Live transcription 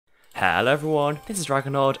Hello everyone, this is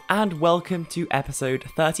Dragonod and welcome to episode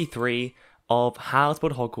 33 of How to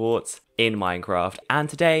Build Hogwarts in Minecraft. And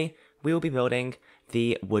today we will be building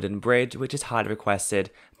the wooden bridge, which is highly requested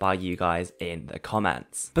by you guys in the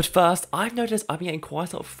comments. But first, I've noticed I've been getting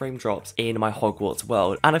quite a lot of frame drops in my Hogwarts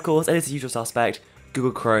world. And of course, it is the usual suspect,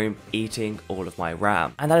 Google Chrome eating all of my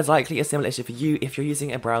RAM. And that is likely a similar issue for you if you're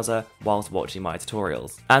using a browser whilst watching my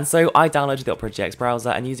tutorials. And so I downloaded the Opera GX browser,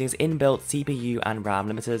 and using its inbuilt CPU and RAM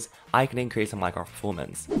limiters, I can increase the Minecraft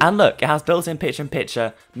performance. And look, it has built-in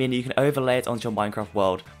picture-in-picture, meaning you can overlay it onto your Minecraft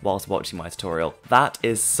world whilst watching my tutorial. That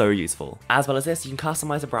is so useful. As well as this, you can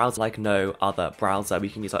customize the browser like no other browser. We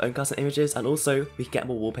can use our own custom images, and also we can get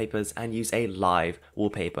more wallpapers and use a live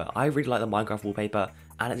wallpaper. I really like the Minecraft wallpaper,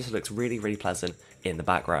 and it just looks really pleasant in the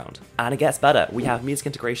background. And it gets better. We have music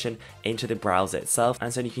integration into the browser itself,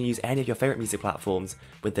 and so you can use any of your favorite music platforms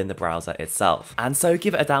within the browser itself. And so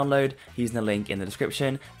give it a download using the link in the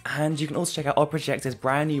description, and you can also check out Opera GX's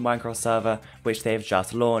brand new Minecraft server, which they've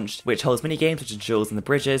just launched, which holds mini games such as Jewels and the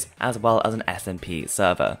Bridges, as well as an SMP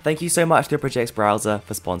server. Thank you so much to the Opera GX browser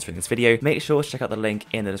for sponsoring this video. Make sure to check out the link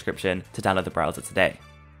in the description to download the browser today.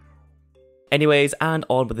 Anyways, and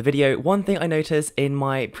on with the video. One thing I noticed in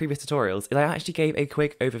my previous tutorials is I actually gave a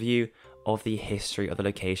quick overview of the history of the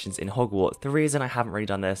locations in Hogwarts. The reason I haven't really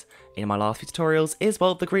done this in my last few tutorials is,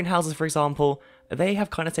 well, the greenhouses, for example, they have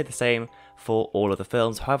kind of stayed the same for all of the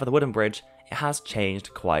films. However, the wooden bridge, it has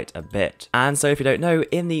changed quite a bit. And so if you don't know,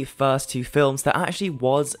 in the first two films, there actually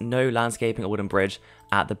was no landscaping or wooden bridge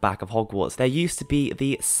at the back of Hogwarts. There used to be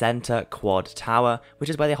the center quad tower, which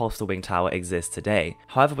is where the Hostel Wing Tower exists today.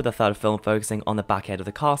 However, with the third film focusing on the back end of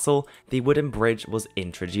the castle, the wooden bridge was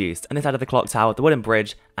introduced. And this added the clock tower, the wooden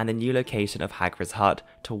bridge, and the new location of Hagrid's hut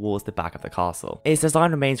towards the back of the castle. Its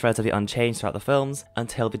design remains relatively unchanged throughout the films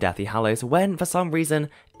until the Deathly Hallows, when for some reason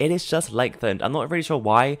it is just lengthened. I'm not really sure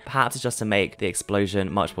why. Perhaps it's just to make the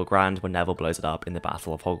explosion much more grand when Neville blows it up in the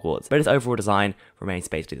Battle of Hogwarts. But its overall design remains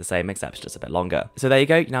basically the same, except it's just a bit longer. So there you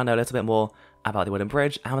go, you now know a little bit more about the wooden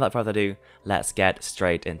bridge, and without further ado, let's get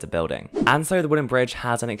straight into building. And so the wooden bridge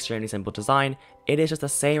has an extremely simple design. It is just the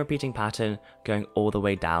same repeating pattern going all the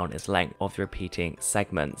way down its length of the repeating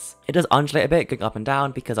segments. It does undulate a bit going up and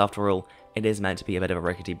down because after all, it is meant to be a bit of a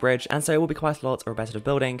rickety bridge, and so it will be quite a lot of repetitive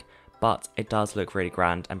building, but it does look really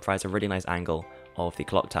grand and provides a really nice angle of the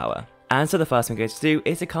clock tower. And so the first thing we're going to do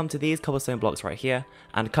is to come to these cobblestone blocks right here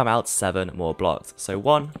and come out 7 more blocks. So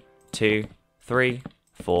 1, 2, 3,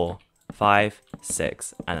 4, 5,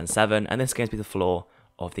 6, and then 7, and this is going to be the floor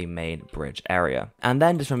of the main bridge area. And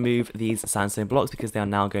then just remove these sandstone blocks because they are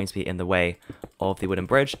now going to be in the way of the wooden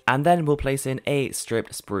bridge, and then we'll place in a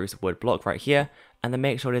stripped spruce wood block right here, and then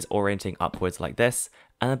make sure it is orienting upwards like this,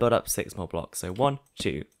 and then build up 6 more blocks. So 1,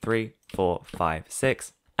 2, 3, 4, 5,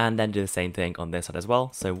 6, and then do the same thing on this side as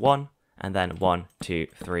well. So 1, and then 1, 2,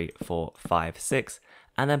 3, 4, 5, 6,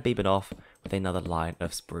 and then beam it off with another line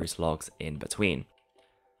of spruce logs in between.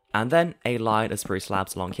 And then a line of spruce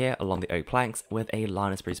slabs along here, along the oak planks, with a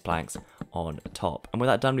line of spruce planks on top. And with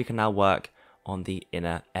that done, we can now work on the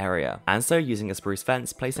inner area. And so using a spruce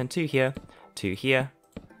fence, place in 2 here, 2 here,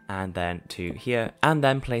 and then 2 here, and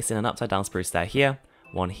then place in an upside down spruce stair here,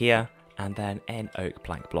 1 here, and then an oak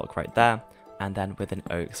plank block right there, and then with an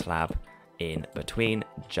oak slab in between,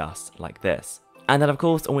 just like this. And then of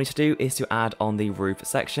course, all we need to do is to add on the roof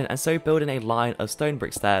section, and so build in a line of stone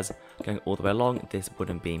brick stairs going all the way along this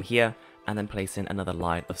wooden beam here, and then place in another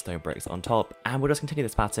line of stone bricks on top. And we'll just continue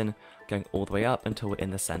this pattern going all the way up until we're in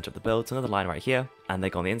the center of the build. So another line right here, and they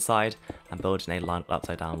go on the inside, and build in a line of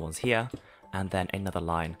upside down ones here, and then another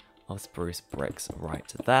line of spruce bricks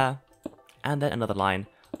right there, and then another line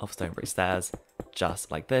of stone brick stairs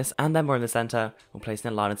just like this. And then we're in the center, we'll place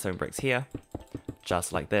in a line of stone bricks here,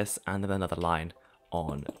 just like this, and then another line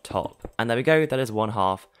on top. And there we go, that is one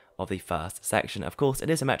half of the first section. Of course, it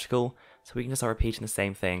is symmetrical, so we can just start repeating the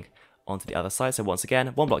same thing onto the other side. So once again,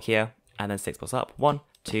 1 block here, and then 6 blocks up. 1,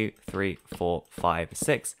 2, 3, 4, 5,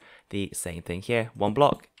 6. The same thing here, 1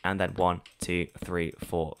 block, and then 1, 2, 3,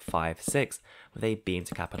 4, 5, 6, with a beam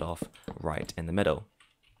to cap it off right in the middle.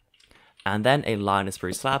 And then a line of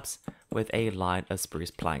spruce slabs with a line of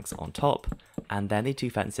spruce planks on top, and then the 2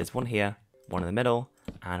 fences, 1 here, 1 in the middle,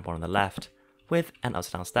 and 1 on the left, with an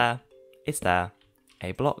upside down stair, a stair,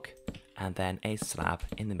 a block, and then a slab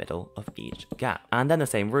in the middle of each gap. And then the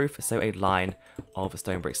same roof, so a line of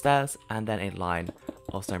stone brick stairs, and then a line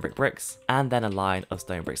of stone brick bricks, and then a line of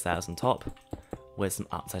stone brick stairs on top, with some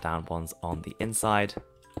upside down ones on the inside,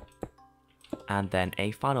 and then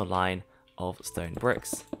a final line of stone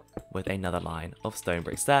bricks, with another line of stone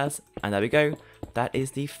brick stairs. And there we go, that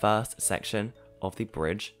is the first section of the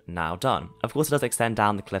bridge now done. Of course, it does extend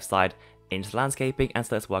down the cliffside into the landscaping, and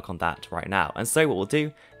so let's work on that right now. And so what we'll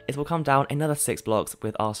do is we'll come down another 6 blocks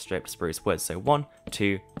with our stripped spruce wood. So 1,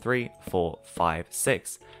 2, 3, 4, 5,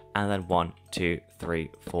 6, and then 1, 2, 3,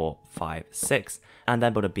 4, 5, 6, and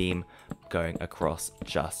then build a beam going across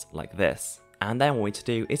just like this. And then what we need to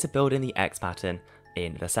do is to build in the X pattern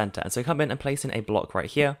in the center. And so come in and place in a block right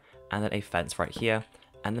here, and then a fence right here,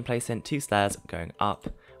 and then place in 2 stairs going up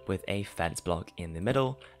with a fence block in the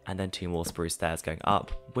middle, and then 2 more spruce stairs going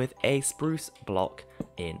up with a spruce block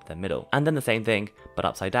in the middle. And then the same thing, but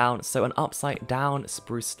upside down. So an upside down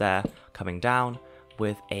spruce stair coming down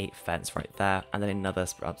with a fence right there, and then another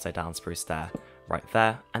upside down spruce stair right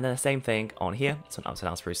there. And then the same thing on here. So an upside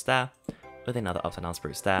down spruce stair with another upside down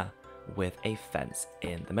spruce stair with a fence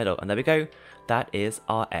in the middle. And there we go. That is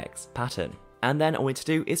our X pattern. And then all we need to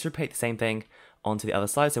do is repeat the same thing onto the other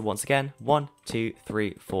side. So once again, 1, 2,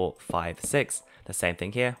 3, 4, 5, 6. The same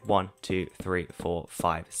thing here, 1, 2, 3, 4,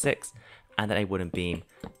 5, 6. And then a wooden beam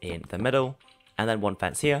in the middle. And then 1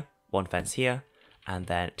 fence here, 1 fence here, and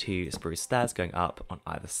then 2 spruce stairs going up on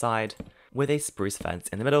either side with a spruce fence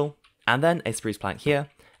in the middle. And then a spruce plank here,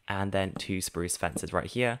 and then 2 spruce fences right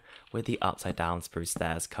here with the upside down spruce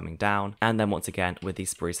stairs coming down. And then once again with the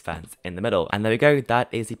spruce fence in the middle. And there we go, that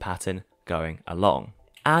is the pattern going along.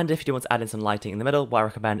 And if you do want to add in some lighting in the middle, what I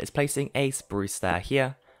recommend is placing a spruce stair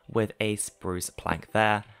here with a spruce plank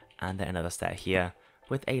there, and then another stair here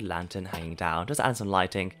with a lantern hanging down, just add some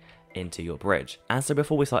lighting into your bridge. And so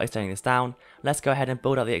before we start extending this down, let's go ahead and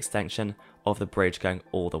build out the extension of the bridge going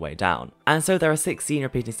all the way down. And so there are 16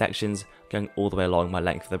 repeating sections going all the way along my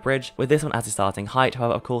length of the bridge, with this one as the starting height.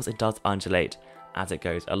 However, of course, it does undulate as it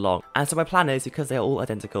goes along. And so my plan is, because they are all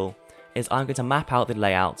identical, is I'm going to map out the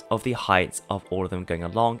layout of the heights of all of them going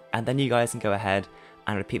along, and then you guys can go ahead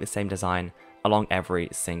and repeat the same design along every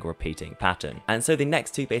single repeating pattern. And so the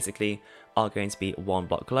next 2 basically are going to be 1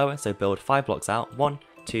 block lower, so build 5 blocks out, 1,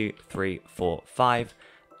 2, 3, 4, 5,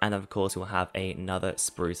 and then of course we'll have another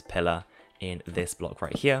spruce pillar in this block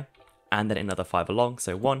right here, and then another 5 along,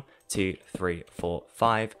 so 1, 2, 3, 4,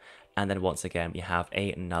 5, and then once again we have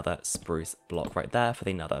another spruce block right there for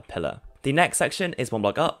another pillar. The next section is 1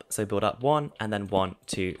 block up, so build up 1, and then 1,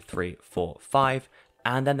 2, 3, 4, 5,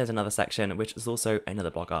 and then there's another section which is also another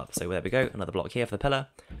block up. So there we go, another block here for the pillar,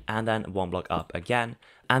 and then 1 block up again,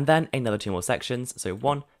 and then another 2 more sections. So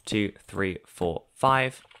 1, 2, 3, 4,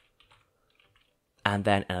 5, and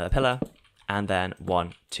then another pillar, and then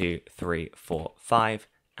 1, 2, 3, 4, 5,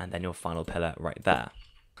 and then your final pillar right there.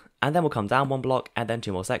 And then we'll come down 1 block, and then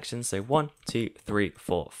 2 more sections. So 1, 2, 3,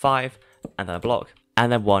 4, 5, and then a block.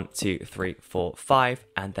 And then 1, 2, 3, 4, 5,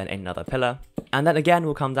 and then another pillar. And then again,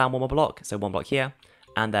 we'll come down 1 more block. So 1 block here,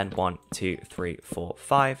 and then 1, 2, 3, 4,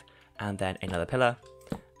 5, and then another pillar.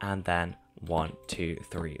 And then 1, 2,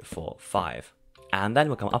 3, 4, 5. And then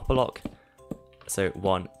we'll come up a block. So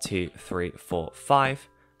 1, 2, 3, 4, 5,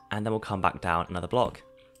 and then we'll come back down another block.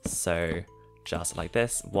 So just like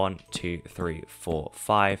this, 1, 2, 3, 4,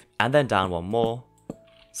 5, and then down 1 more.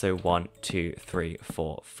 So 1, 2, 3,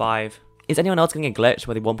 4, 5. Is anyone else getting a glitch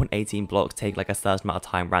where the 1.18 blocks take like a certain amount of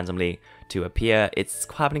time randomly to appear? It's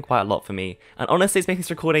happening quite a lot for me. And honestly, it's making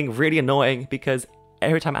this recording really annoying because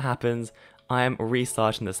every time it happens, I am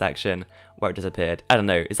restarting the section where it disappeared. I don't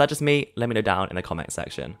know, is that just me? Let me know down in the comment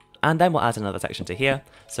section. And then we'll add another section to here.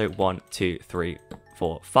 So 1, 2, 3,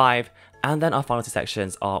 4, 5. And then our final 2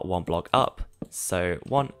 sections are 1 block up. So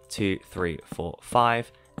 1, 2, 3, 4,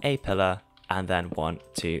 5, a pillar, and then 1,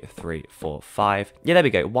 2, 3, 4, 5. Yeah, there we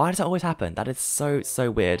go. Why does that always happen? That is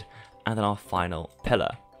so weird. And then our final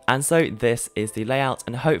pillar. And so this is the layout,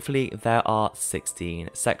 and hopefully there are 16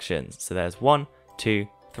 sections. So there's 1, 2,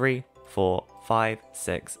 3, 4, 5,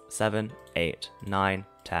 6, 7, 8, 9,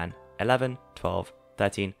 10, 11, 12,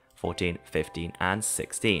 13, 14, 15, and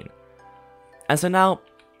 16. And so now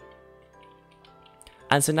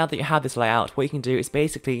that you have this layout, what you can do is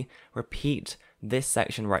basically repeat this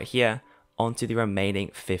section right here onto the remaining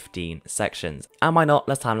 15 sections. And why not?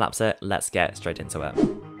 Let's time lapse it. Let's get straight into it.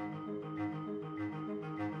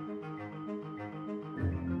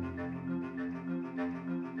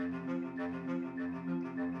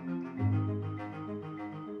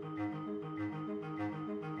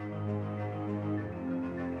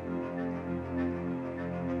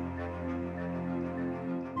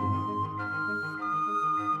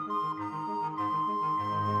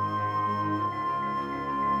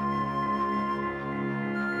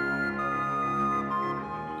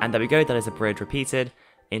 And there we go, that is a bridge repeated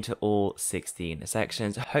into all 16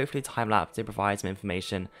 sections. Hopefully time-lapse did provide some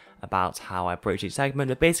information about how I approach each segment,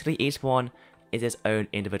 but basically each one is its own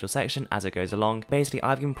individual section as it goes along. Basically,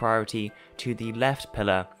 I've given priority to the left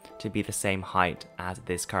pillar to be the same height as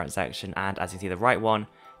this current section, and as you see, the right one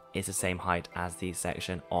is the same height as the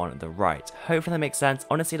section on the right. Hopefully that makes sense.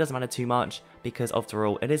 Honestly, it doesn't matter too much because after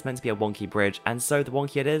all, it is meant to be a wonky bridge, and so the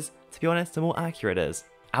wonkier it is, to be honest, the more accurate it is.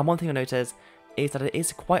 And one thing you'll notice is that it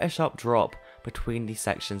is quite a sharp drop between these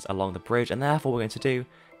sections along the bridge, and therefore what we're going to do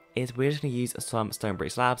is we're just going to use some stone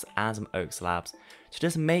brick slabs and some oak slabs to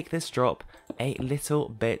just make this drop a little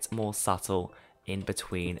bit more subtle in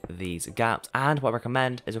between these gaps. And what I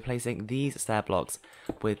recommend is replacing these stair blocks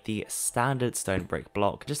with the standard stone brick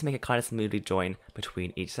block just to make it kind of smoothly join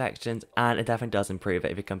between each section, and it definitely does improve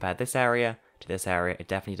it. If you compare this area to this area, it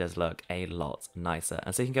definitely does look a lot nicer,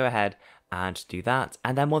 and so you can go ahead and do that.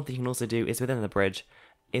 And then one thing you can also do is within the bridge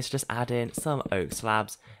is just add in some oak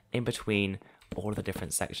slabs in between all of the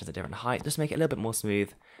different sections at different heights, just to make it a little bit more smooth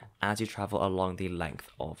as you travel along the length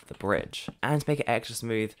of the bridge. And to make it extra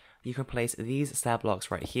smooth, you can place these stair blocks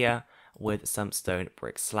right here with some stone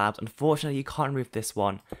brick slabs. Unfortunately, you can't remove this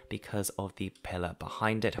one because of the pillar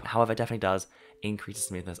behind it. However, it definitely does increase the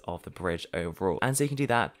smoothness of the bridge overall. And so you can do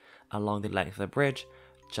that along the length of the bridge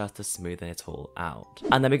just to smoothen it all out.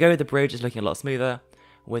 And then we go with the bridge is looking a lot smoother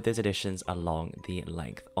with those additions along the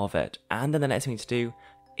length of it. And then the next thing to do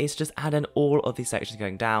is just add in all of these sections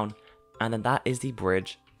going down, and then that is the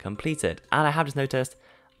bridge completed. And I have just noticed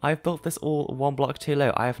I've built this all one block too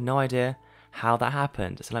low. I have no idea how that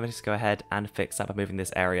happened, so let me just go ahead and fix that by moving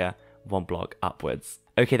this area one block upwards.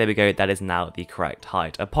 Okay, there we go, that is now the correct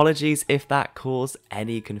height. Apologies if that caused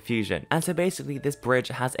any confusion. And so basically this bridge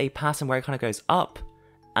has a pattern where it kind of goes up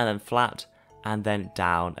and then flat and then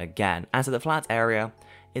down again. And so the flat area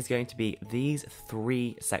is going to be these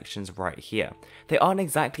three sections right here. They aren't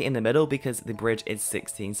exactly in the middle because the bridge is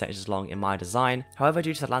 16 sections long in my design. However,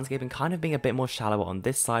 due to the landscaping kind of being a bit more shallower on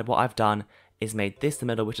this side, what I've done is made this the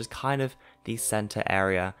middle, which is kind of the center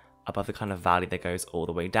area above the kind of valley that goes all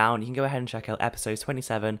the way down. You can go ahead and check out episodes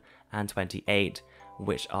 27 and 28,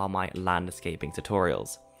 which are my landscaping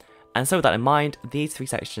tutorials. And so with that in mind, these three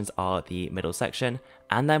sections are the middle section,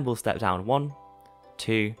 and then we'll step down 1,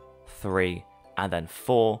 2, 3, and then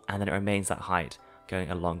 4, and then it remains that height going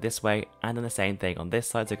along this way, and then the same thing on this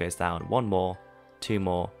side, so it goes down 1 more, 2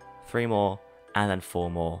 more, 3 more, and then 4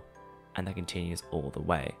 more, and then continues all the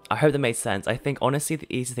way. I hope that made sense. I think honestly the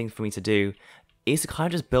easiest thing for me to do is to kind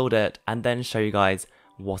of just build it and then show you guys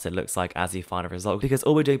what it looks like as the final result, because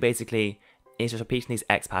all we're doing basically is just repeating these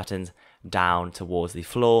X patterns down towards the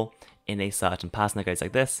floor in a certain pattern that goes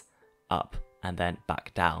like this, up, and then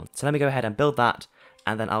back down. So let me go ahead and build that,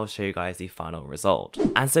 and then I'll show you guys the final result.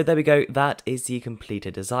 And so there we go, that is the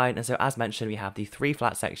completed design. And so as mentioned, we have the 3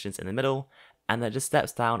 flat sections in the middle, and then it just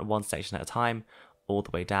steps down 1 section at a time, all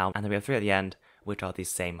the way down, and then we have 3 at the end, which are the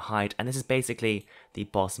same height. And this is basically the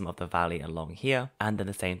bottom of the valley along here. And then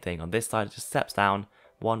the same thing on this side, it just steps down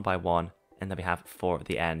 1 by 1, and then we have 4 at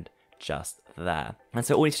the end, just there. And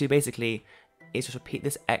so all we need to do basically is just repeat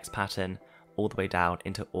this X pattern all the way down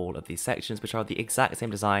into all of these sections, which are the exact same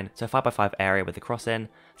design. So a 5x5 area with the cross in,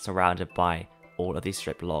 surrounded by all of these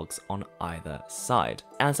strip logs on either side.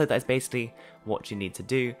 And so that is basically what you need to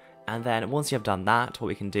do. And then once you have done that, what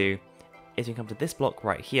we can do is we can come to this block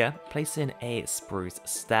right here, place in a spruce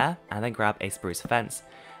stair, and then grab a spruce fence.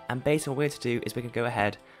 And basically what we're going to do is we can go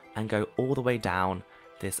ahead and go all the way down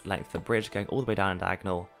this length of the bridge, going all the way down in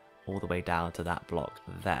diagonal, all the way down to that block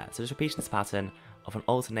there. So just repeating this pattern of an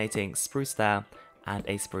alternating spruce stair and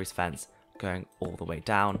a spruce fence going all the way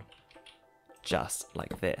down, just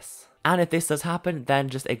like this. And if this does happen, then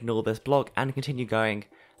just ignore this block and continue going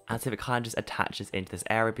as if it kind of just attaches into this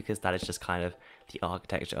area, because that is just kind of the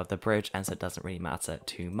architecture of the bridge, and so it doesn't really matter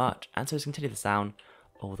too much. And so just continue this down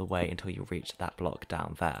all the way until you reach that block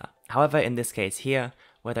down there. However, in this case here,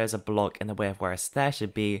 where there's a block in the way of where a stair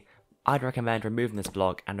should be, I'd recommend removing this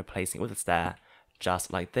block and replacing it with a stair,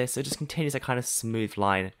 just like this. So it just continues a kind of smooth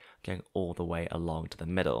line going all the way along to the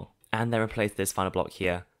middle. And then replace this final block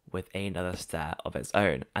here with another stair of its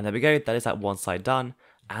own. And there we go, that is that one side done.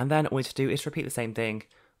 And then all we need to do is repeat the same thing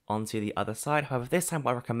onto the other side. However, this time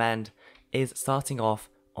what I recommend is starting off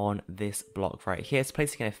on this block right here. So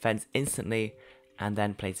placing in a fence instantly, and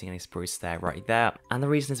then placing in a spruce stair right there. And the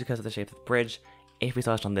reason is because of the shape of the bridge. If we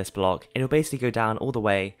start on this block, it will basically go down all the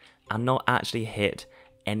way and not actually hit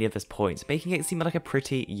any of those points, making it seem like a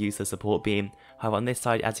pretty useless support beam. However, on this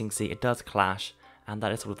side, as you can see, it does clash, and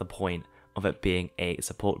that is sort of the point of it being a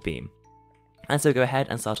support beam. And so go ahead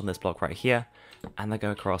and start on this block right here, and then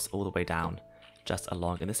go across all the way down, just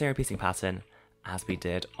along in the same repeating pattern, as we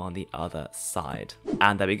did on the other side.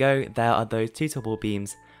 And there we go, there are those 2 tall wall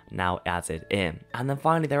beams now added in. And then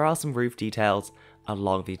finally there are some roof details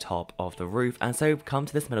along the top of the roof, and so come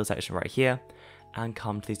to this middle section right here and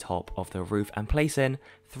come to the top of the roof and place in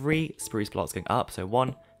 3 spruce blocks going up, so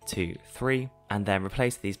 1, 2, 3, and then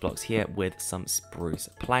replace these blocks here with some spruce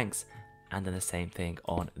planks, and then the same thing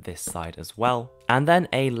on this side as well. And then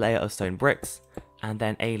a layer of stone bricks, and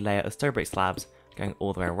then a layer of stone brick slabs going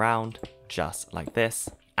all the way around, just like this.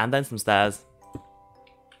 And then some stairs,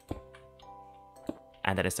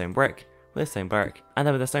 and then a stone brick with a stone brick, and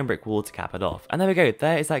then with a stone brick wall to cap it off. And there we go,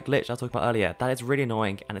 there is that glitch I was talking about earlier. That is really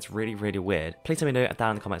annoying and it's really, really weird. Please let me know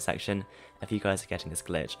down in the comment section if you guys are getting this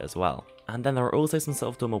glitch as well. And then there are also some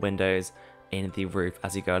sort of dormer windows in the roof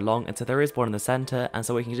as you go along, and so there is one in the center, and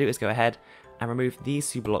so what you can do is go ahead and remove these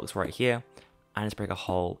 2 blocks right here and just break a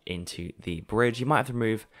hole into the bridge. You might have to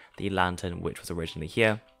remove the lantern which was originally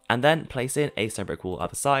here, and then place in a stone brick wall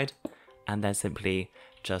other side, and then simply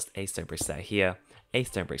just a stone brick stair here, a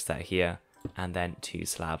stone brick stair here, and then 2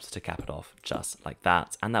 slabs to cap it off just like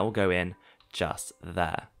that, and that will go in just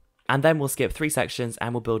there. And then we'll skip 3 sections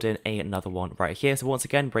and we'll build in another one right here. So once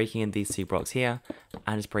again, breaking in these 2 blocks here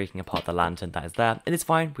and just breaking apart the lantern that is there. It is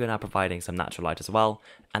fine, we're now providing some natural light as well.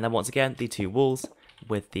 And then once again, the 2 walls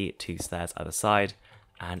with the 2 stairs either side,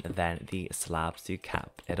 and then the slabs to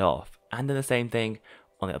cap it off. And then the same thing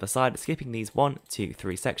on the other side, skipping these 1, 2,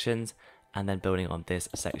 3 sections, and then building on this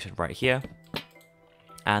section right here.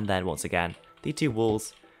 And then once again, the 2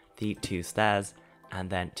 walls, the 2 stairs, and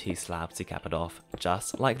then 2 slabs to cap it off,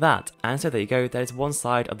 just like that. And so there you go, there's one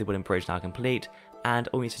side of the wooden bridge now complete, and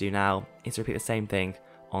all we need to do now is repeat the same thing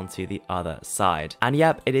onto the other side. And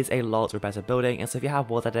yep, it is a lot of better building, and so if you have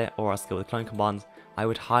word edit or a skill with clone commands, I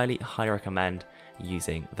would highly recommend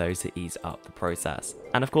using those to ease up the process.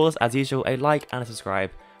 And of course, as usual, a like and a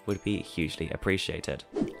subscribe would be hugely appreciated.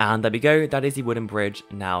 And there we go, that is the wooden bridge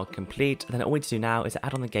now complete. Then all we need to do now is to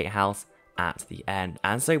add on the gatehouse at the end.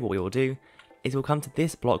 And so what we will do is we'll come to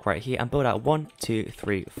this block right here and build out 1, 2,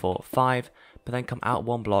 3, 4, 5, but then come out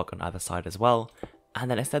 1 block on either side as well,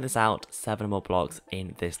 and then extend this out 7 more blocks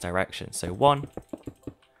in this direction. So 1,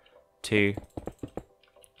 2,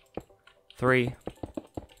 3,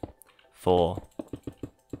 4,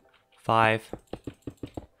 5,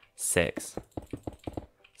 6,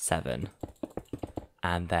 7,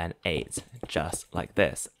 and then 8, just like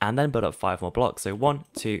this. And then build up 5 more blocks, so 1,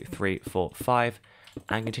 2, 3, 4, 5,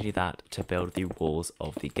 and continue that to build the walls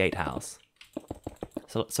of the gatehouse.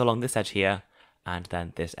 So along this edge here, and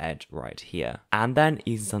then this edge right here. And then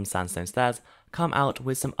using some sandstone stairs, come out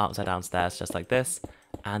with some upside down stairs just like this,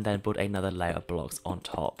 and then build another layer of blocks on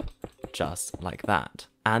top, just like that.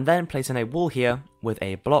 And then place in a wall here with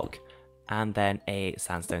a block, and then a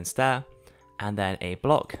sandstone stair, and then a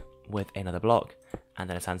block with another block, and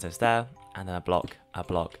then a sandstone stair, and then a block,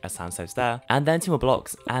 a sandstone stair, and then 2 more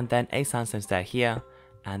blocks, and then a sandstone stair here,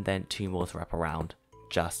 and then 2 more to wrap around,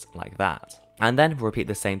 just like that. And then we'll repeat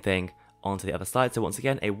the same thing onto the other side. So once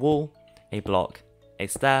again, a wall, a block, a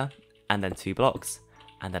stair, and then 2 blocks,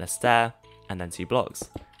 and then a stair, and then 2 blocks,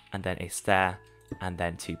 and then a stair, and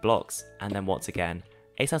then 2 blocks, and then once again,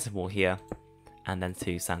 a sandstone wall here, and then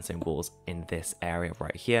 2 sandstone walls in this area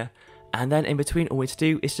right here. And then in between, all we need to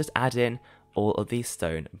do is just add in all of these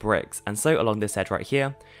stone bricks. And so along this edge right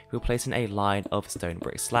here, we'll place in a line of stone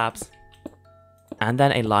brick slabs, and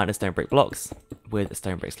then a line of stone brick blocks with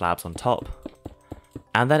stone brick slabs on top,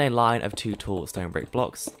 and then a line of 2 tall stone brick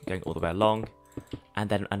blocks going all the way along, and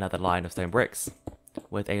then another line of stone bricks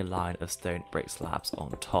with a line of stone brick slabs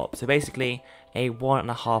on top. So basically a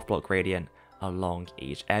 1.5 block gradient along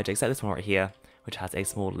each edge, except this one right here, which has a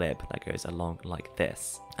small lip that goes along like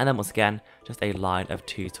this. And then once again, just a line of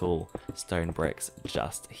 2 tall stone bricks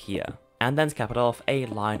just here. And then to cap it off, a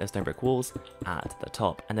line of stone brick walls at the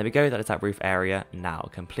top. And there we go, that is that roof area now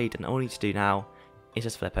complete. And all we need to do now is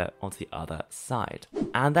just flip it onto the other side.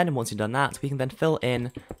 And then once you've done that, we can then fill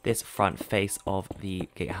in this front face of the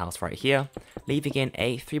gatehouse right here, leaving in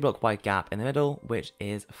a 3 block wide gap in the middle, which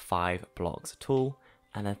is 5 blocks tall,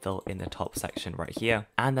 and then fill in the top section right here.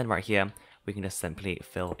 And then right here, we can just simply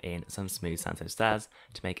fill in some smooth sandstone stairs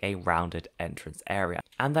to make a rounded entrance area.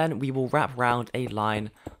 And then we will wrap around a line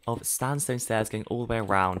of sandstone stairs going all the way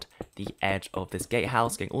around the edge of this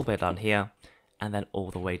gatehouse, going all the way down here, and then all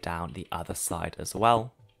the way down the other side as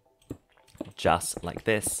well, just like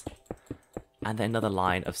this. And then another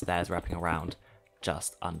line of stairs wrapping around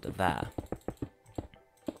just under there,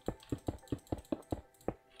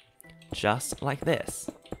 just like this.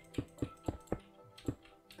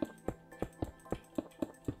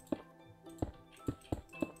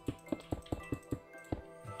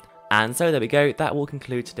 And so there we go, that will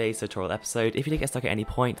conclude today's tutorial episode. If you did get stuck at any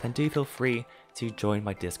point, then do feel free to join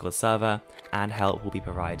my Discord server, and help will be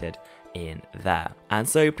provided in there. And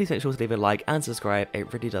so please make sure to leave a like and subscribe,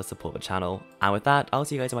 it really does support the channel. And with that, I'll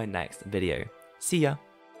see you guys in my next video. See ya!